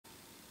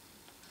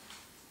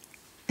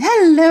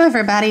Hello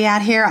everybody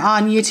out here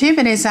on YouTube.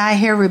 It is I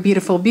here with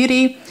Beautiful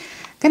Beauty.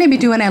 Going to be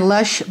doing a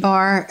Lush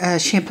bar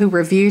shampoo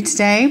review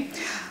today.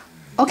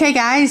 Okay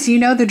guys, you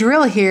know the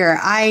drill here.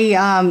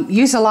 I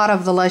use a lot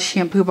of the Lush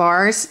shampoo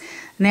bars.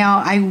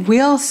 Now I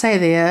will say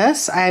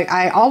this,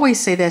 I always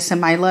say this in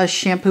my Lush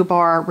shampoo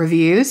bar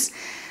reviews.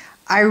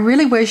 I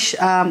really wish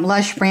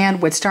Lush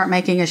brand would start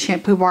making a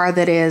shampoo bar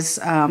that is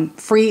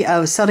free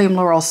of sodium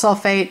lauryl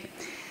sulfate.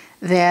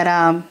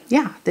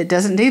 That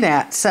doesn't do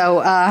that.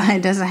 So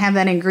it doesn't have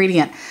that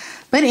ingredient.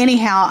 But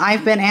anyhow,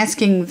 I've been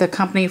asking the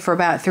company for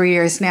about 3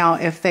 years now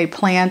if they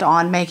planned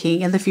on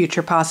making in the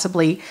future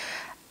possibly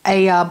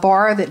a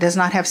bar that does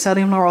not have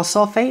sodium lauryl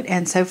sulfate,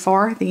 and so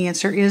far the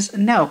answer is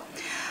no.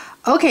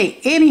 Okay,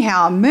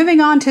 anyhow,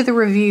 moving on to the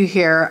review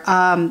here.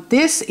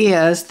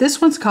 This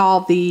one's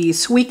called the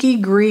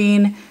Squeaky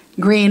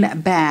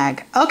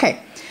Greenbag. Okay,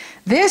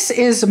 this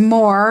is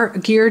more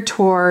geared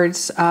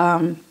towards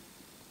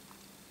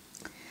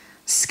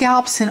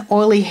scalps and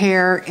oily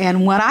hair,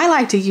 and what I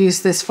like to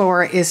use this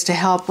for is to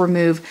help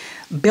remove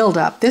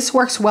buildup. This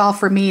works well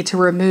for me to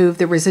remove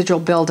the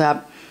residual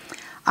buildup.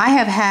 I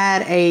have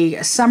had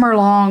a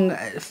summer-long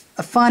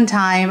fun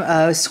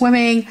time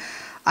swimming.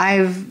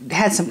 I've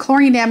had some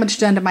chlorine damage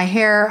done to my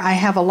hair. I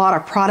have a lot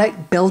of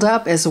product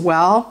buildup as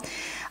well.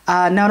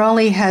 Not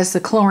only has the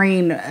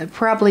chlorine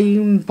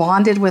probably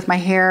bonded with my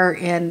hair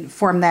and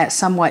formed that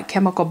somewhat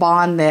chemical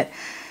bond that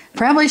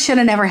probably should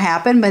have never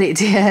happened, but it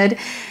did.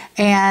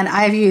 And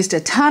I've used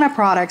a ton of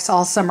products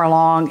all summer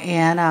long,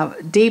 and a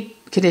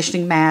deep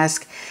conditioning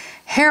mask,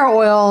 hair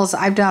oils.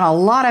 I've done a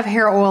lot of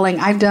hair oiling.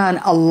 I've done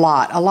a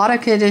lot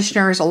of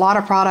conditioners, a lot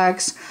of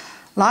products,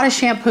 a lot of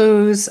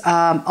shampoos,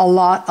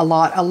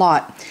 a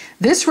lot.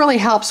 This really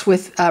helps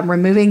with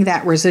removing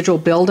that residual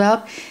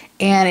buildup,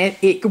 and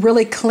it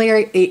really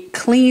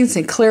cleans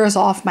and clears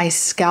off my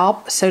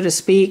scalp, so to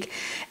speak,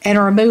 and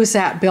removes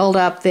that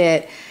buildup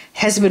that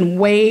has been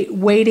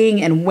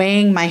weighting and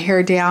weighing my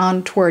hair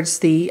down towards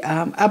the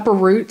upper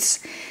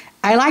roots.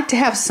 I like to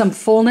have some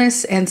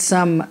fullness and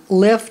some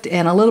lift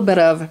and a little bit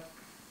of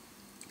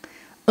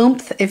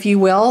oomph, if you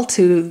will,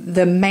 to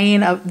the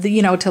mane of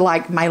the, to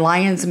like my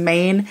lion's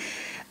mane,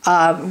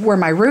 where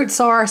my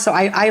roots are. So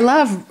I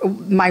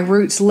love my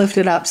roots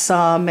lifted up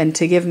some and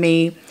to give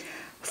me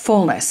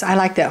fullness. I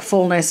like that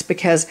fullness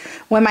because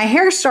when my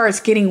hair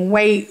starts getting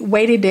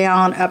weighted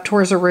down up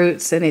towards the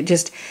roots, and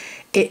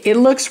it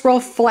looks real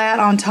flat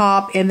on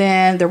top, and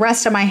then the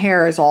rest of my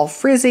hair is all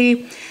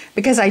frizzy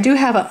because I do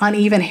have an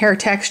uneven hair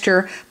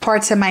texture.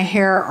 Parts of my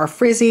hair are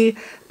frizzy,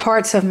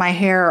 parts of my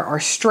hair are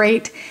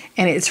straight,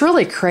 and it's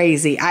really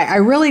crazy. I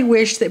really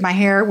wish that my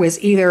hair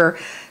was either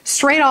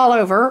straight all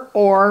over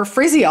or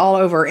frizzy all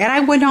over, and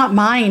I would not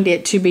mind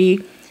it to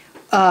be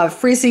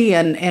frizzy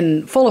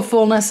and full of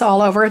fullness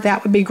all over.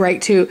 That would be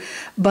great too.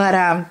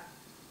 But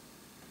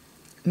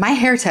my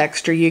hair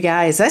texture, you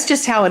guys, that's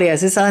just how it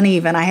is. It's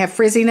uneven. I have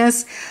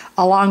frizziness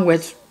along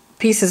with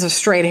pieces of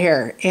straight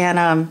hair.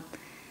 And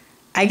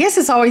I guess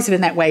it's always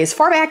been that way. As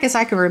far back as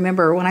I can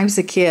remember when I was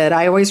a kid,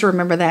 I always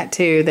remember that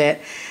too, that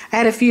I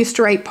had a few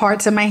straight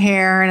parts of my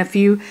hair and a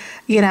few,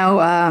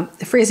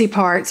 frizzy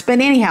parts. But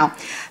anyhow,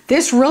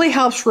 this really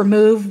helps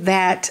remove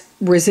that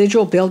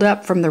residual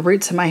buildup from the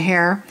roots of my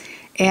hair.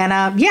 And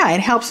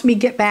it helps me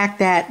get back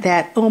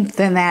that oomph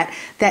and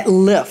that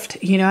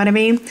lift, you know what I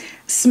mean?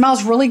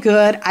 Smells really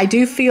good. I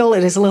do feel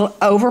it is a little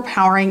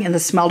overpowering in the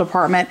smell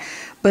department,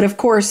 but of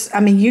course,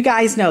 I mean, you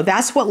guys know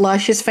that's what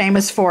Lush is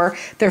famous for.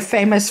 They're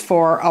famous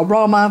for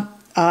aroma,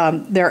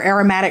 their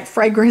aromatic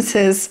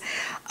fragrances,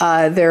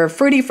 their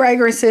fruity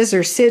fragrances,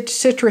 their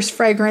citrus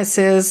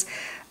fragrances,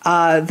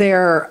 all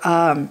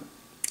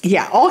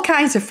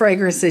kinds of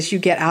fragrances you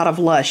get out of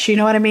Lush, you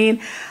know what I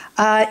mean?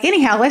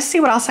 Anyhow, let's see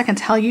what else I can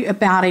tell you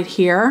about it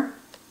here.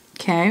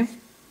 Okay.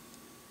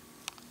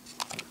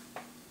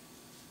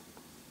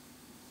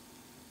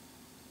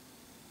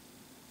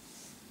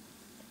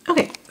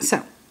 Okay,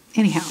 so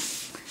anyhow,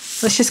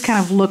 let's just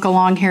kind of look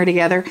along here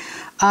together.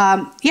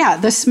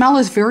 The smell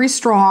is very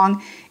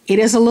strong. It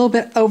is a little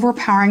bit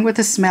overpowering with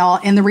the smell.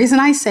 And the reason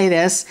I say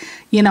this,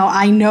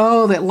 I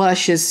know that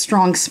Lush is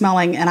strong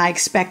smelling, and I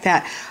expect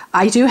that.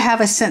 I do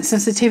have a scent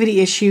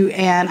sensitivity issue,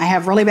 and I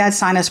have really bad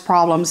sinus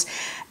problems.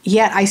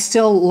 Yet I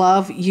still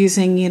love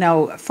using,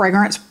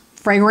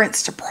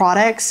 fragranced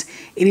products.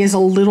 It is a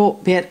little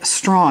bit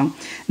strong.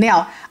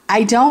 Now,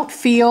 I don't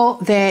feel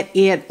that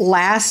it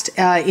lasts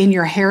in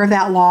your hair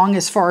that long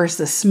as far as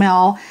the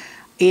smell.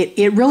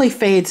 It really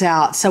fades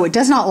out, so it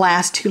does not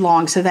last too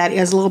long, so that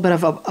is a little bit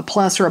of a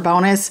plus or a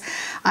bonus.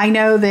 I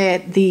know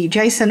that the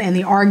Jason and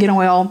the Argan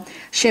Oil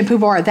shampoo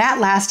bar,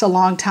 that lasts a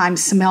long time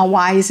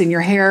smell-wise in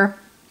your hair.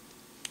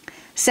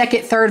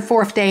 Second, third,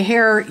 fourth day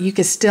hair, you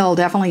can still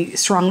definitely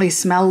strongly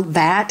smell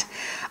that.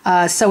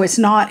 So it's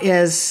not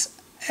as,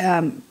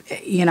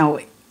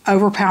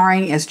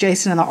 overpowering as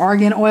Jason and the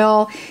Argan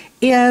Oil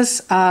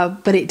is,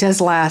 but it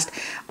does last.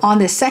 On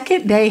the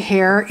second day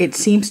hair, it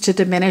seems to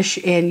diminish,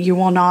 and you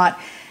will not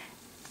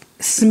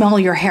smell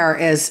your hair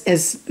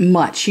as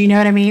much, you know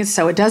what I mean?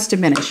 So it does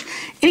diminish.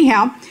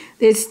 Anyhow,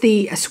 It's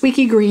the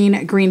Squeaky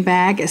Green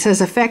Bag. It says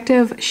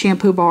effective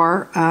shampoo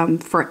bar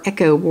for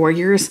Echo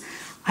Warriors.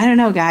 I don't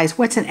know, guys.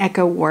 What's an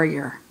Echo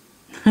Warrior?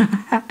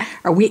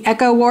 Are we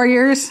Echo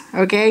Warriors?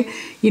 Okay,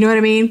 you know what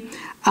I mean?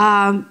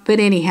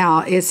 But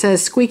anyhow, it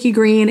says Squeaky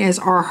Green is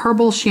our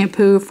herbal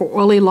shampoo for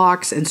oily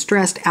locks and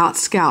stressed out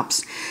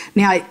scalps.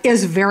 Now, it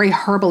is very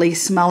herbally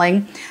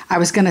smelling. I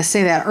was going to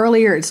say that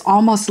earlier. It's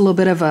almost a little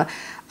bit of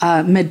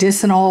a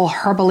medicinal,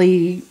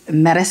 herbally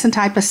medicine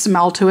type of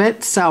smell to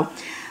it. So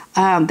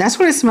that's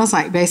what it smells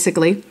like,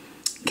 basically.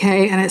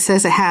 Okay, and it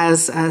says it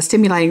has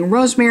stimulating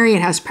rosemary,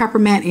 it has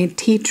peppermint and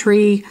tea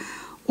tree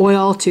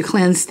oil to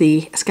cleanse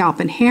the scalp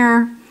and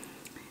hair.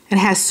 It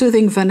has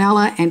soothing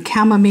vanilla and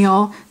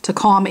chamomile to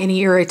calm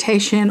any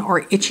irritation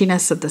or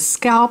itchiness of the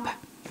scalp.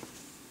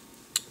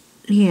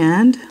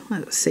 And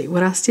let's see,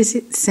 what else does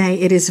it say?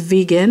 It is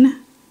vegan.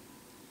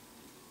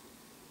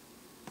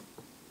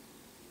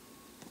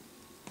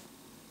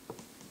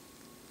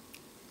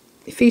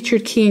 The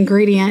featured key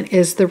ingredient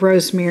is the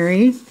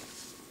rosemary.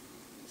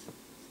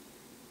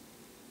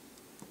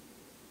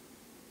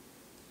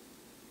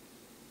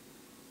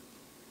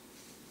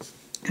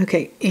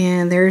 Okay,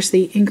 and there's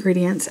the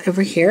ingredients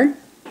over here.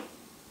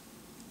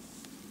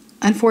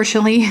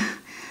 Unfortunately,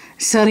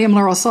 sodium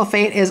lauryl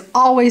sulfate is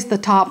always the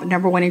top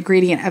 #1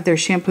 ingredient of their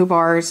shampoo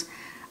bars.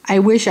 I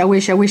wish that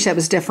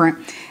was different.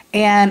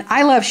 And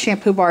I love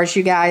shampoo bars,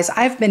 you guys.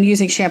 I've been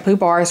using shampoo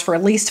bars for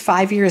at least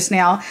 5 years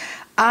now.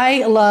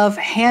 I love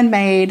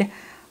handmade,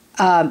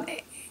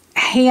 handmade,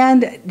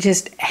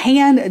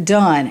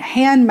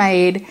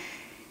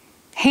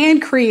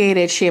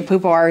 hand-created shampoo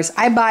bars.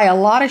 I buy a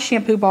lot of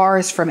shampoo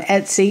bars from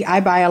Etsy.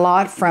 I buy a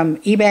lot from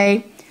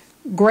eBay.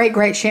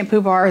 Great shampoo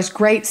bars,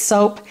 great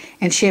soap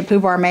and shampoo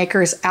bar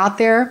makers out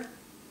there.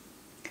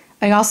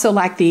 I also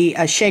like the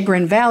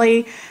Chagrin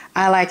Valley.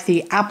 I like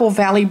the Apple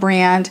Valley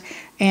brand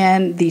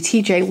and the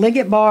TJ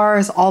Liggett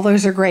bars. All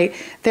those are great.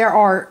 There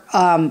are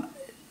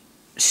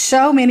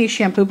so many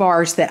shampoo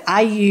bars that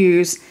I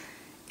use,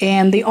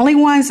 and the only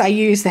ones I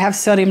use that have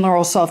sodium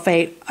lauryl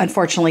sulfate,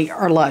 unfortunately,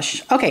 are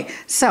Lush. Okay,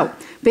 so,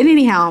 but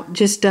anyhow,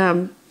 just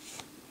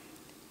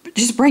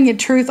bringing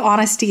truth,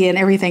 honesty, and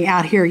everything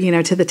out here, you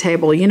know, to the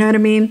table. You know what I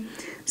mean?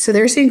 So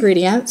there's the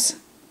ingredients.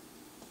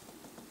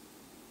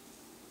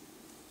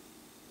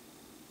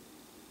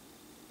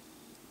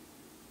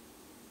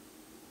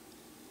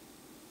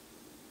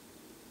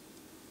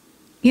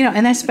 You know,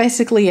 and that's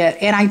basically it.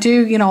 And I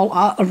do, you know,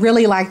 I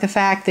really like the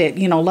fact that,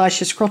 you know,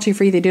 Lush is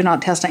cruelty-free. They do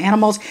not test on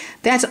animals.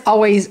 That's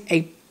always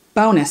a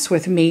bonus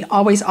with me.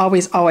 Always.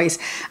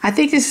 I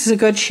think this is a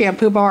good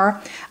shampoo bar.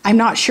 I'm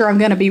not sure I'm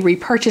going to be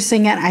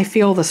repurchasing it. I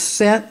feel the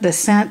scent,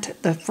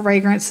 the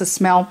fragrance, the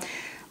smell,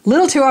 a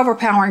little too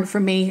overpowering for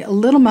me, a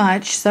little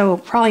much, so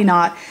probably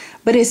not.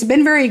 But it's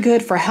been very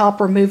good for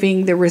help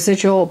removing the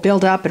residual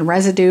buildup and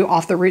residue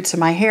off the roots of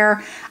my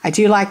hair. I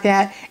do like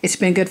that. It's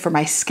been good for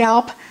my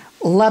scalp.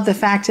 Love the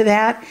fact of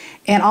that.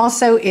 And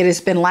also, it has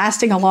been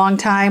lasting a long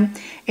time.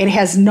 It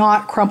has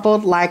not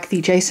crumpled like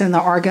the Jason and the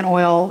Argan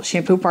Oil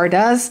shampoo bar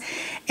does.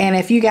 And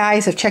if you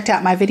guys have checked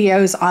out my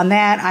videos on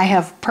that, I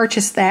have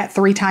purchased that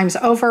 3 times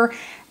over.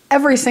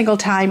 Every single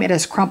time it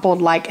has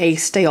crumpled like a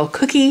stale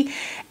cookie.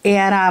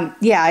 And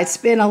yeah, it's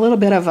been a little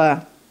bit of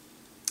a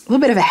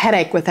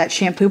headache with that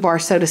shampoo bar,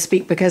 so to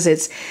speak, because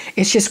it's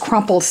just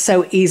crumpled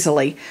so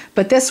easily.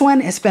 But this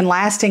one, it's been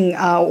lasting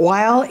a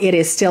while. It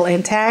is still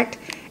intact.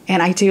 And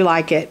I do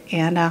like it,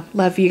 and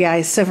love you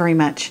guys so very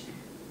much.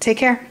 Take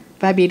care.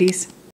 Bye, beauties.